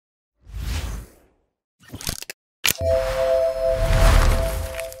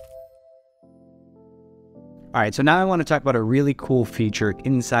All right, so now I want to talk about a really cool feature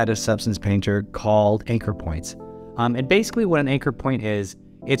inside of Substance Painter called anchor points. And basically what an anchor point is,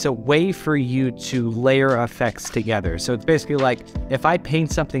 it's a way for you to layer effects together. So it's basically like, if I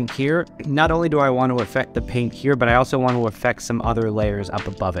paint something here, not only do I want to affect the paint here, but I also want to affect some other layers up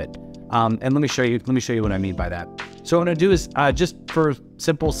above it. And let me show you what I mean by that. So what I'm gonna do is, just for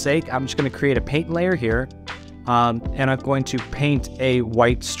simple sake, I'm just gonna create a paint layer here. And I'm going to paint a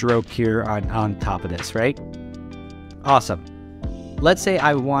white stroke here on top of this, right? Awesome. Let's say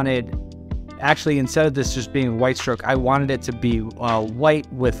I wanted, actually, instead of this just being a white stroke, I wanted it to be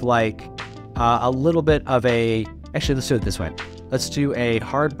white with like a little bit of a, actually, let's do it this way. Let's do a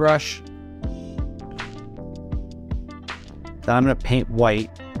hard brush. Then I'm gonna paint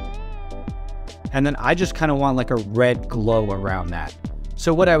white. And then I just kind of want like a red glow around that.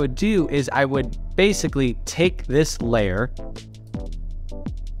 So what I would do is I would basically take this layer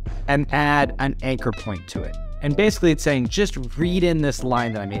and add an anchor point to it. And basically it's saying, just read in this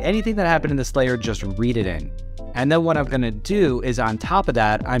line that I made. Anything that happened in this layer, just read it in. And then what I'm gonna do is on top of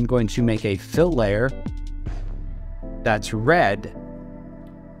that, I'm going to make a fill layer that's red.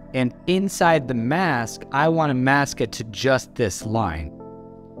 And inside the mask, I wanna mask it to just this line.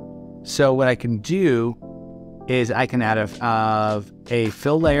 So what I can do is I can add a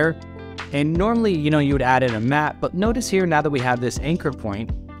fill layer. And normally, you know, you would add in a map, but notice here, now that we have this anchor point,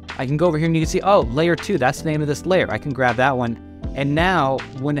 I can go over here and you can see, oh, layer 2, that's the name of this layer. I can grab that one. And now,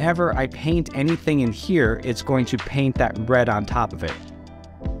 whenever I paint anything in here, it's going to paint that red on top of it.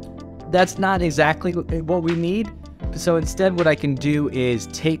 That's not exactly what we need. So instead, what I can do is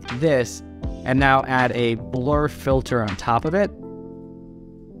take this and now add a blur filter on top of it.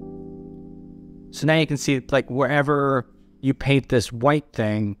 So now you can see, like, wherever you paint this white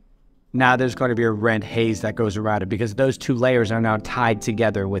thing, now there's going to be a red haze that goes around it because those two layers are now tied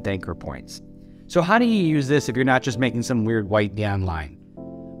together with anchor points. So how do you use this if you're not just making some weird white neon line?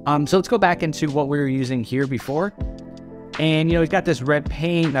 So let's go back into what we were using here before. And, you know, we've got this red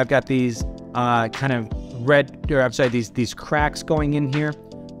paint. I've got these kind of red, or I'm sorry, these cracks going in here.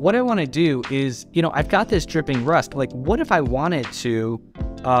 What I want to do is, you know, I've got this dripping rust. Like, what if I wanted to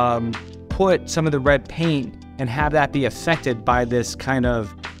put some of the red paint and have that be affected by this kind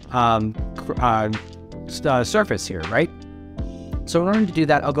of surface here, right? So in order to do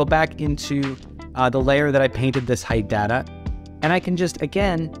that, I'll go back into the layer that I painted this height data, and I can just,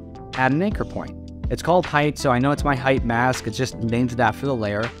 again, add an anchor point. It's called height, so I know it's my height mask. It's just named that for the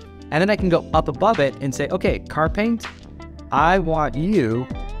layer. And then I can go up above it and say, okay, car paint, I want to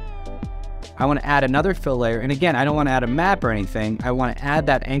add another fill layer. And again, I don't want to add a map or anything. I want to add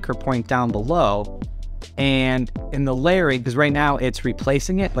that anchor point down below. And in the layering, because right now it's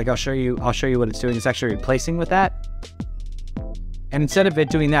replacing it, like I'll show you what it's doing. It's actually replacing with that. And instead of it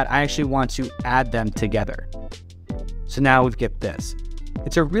doing that, I actually want to add them together. So now we've got this.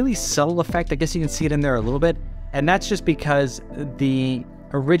 It's a really subtle effect. I guess you can see it in there a little bit. And that's just because the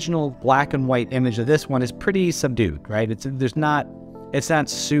original black and white image of this one is pretty subdued, right? It's not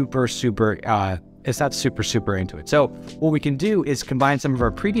super into it. So what we can do is combine some of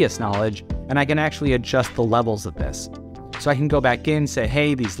our previous knowledge, and I can actually adjust the levels of this. So I can go back in, say,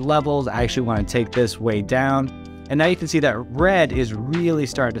 hey, these levels, I actually want to take this way down. And now you can see that red is really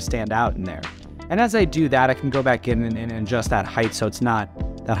starting to stand out in there. And as I do that, I can go back in and adjust that height so it's not,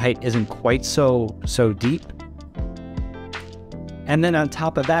 that height isn't quite so deep. And then on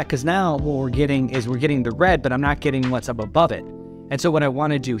top of that, because now what we're getting the red, but I'm not getting what's up above it. And so what I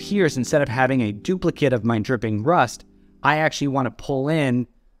want to do here is, instead of having a duplicate of my dripping rust, I actually want to pull in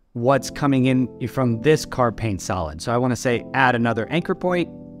what's coming in from this car paint solid. So I want to say add another anchor point,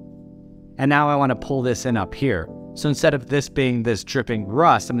 and now I want to pull this in up here. So instead of this being this dripping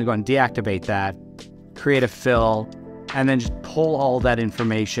rust, I'm going to go and deactivate that, create a fill, and then just pull all that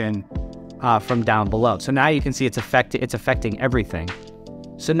information from down below. So now you can see it's affecting everything.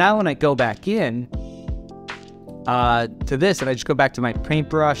 So now when I go back in to this, and I just go back to my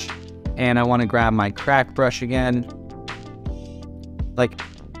paintbrush, and I want to grab my crack brush again, like,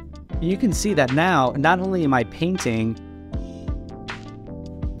 you can see that now, not only am I painting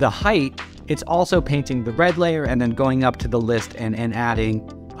the height, it's also painting the red layer and then going up to the list and adding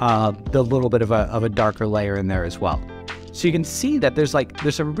the little bit of a darker layer in there as well. So you can see that there's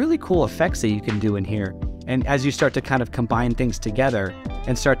some really cool effects that you can do in here. And as you start to kind of combine things together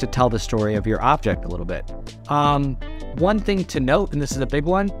and start to tell the story of your object a little bit. One thing to note, and this is a big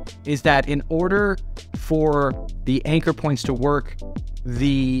one, is that in order for the anchor points to work,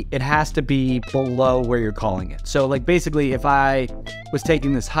 it has to be below where you're calling it. So like basically if I was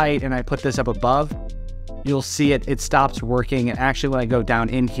taking this height and I put this up above, you'll see it stops working. And actually when I go down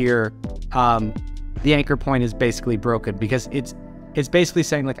in here, the anchor point is basically broken, because it's basically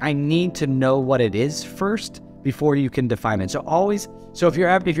saying like, I need to know what it is first before you can define it. So if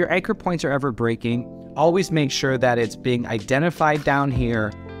your anchor points are ever breaking, always make sure that it's being identified down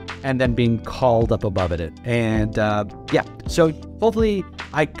here and then being called up above it. And yeah, so hopefully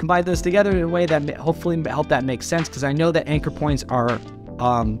I combine those together in a way that hopefully help that make sense, because I know that anchor points are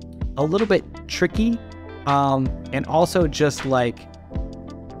a little bit tricky, and also just like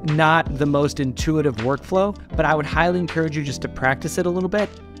not the most intuitive workflow, but I would highly encourage you just to practice it a little bit,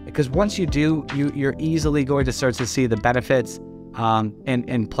 because once you do, you're easily going to start to see the benefits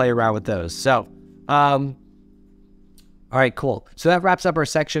and play around with those. So all right, cool. So that wraps up our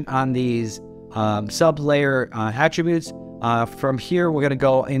section on these sub-layer attributes. From here, we're going to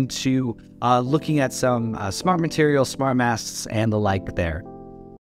go into looking at some smart materials, smart masks, and the like there.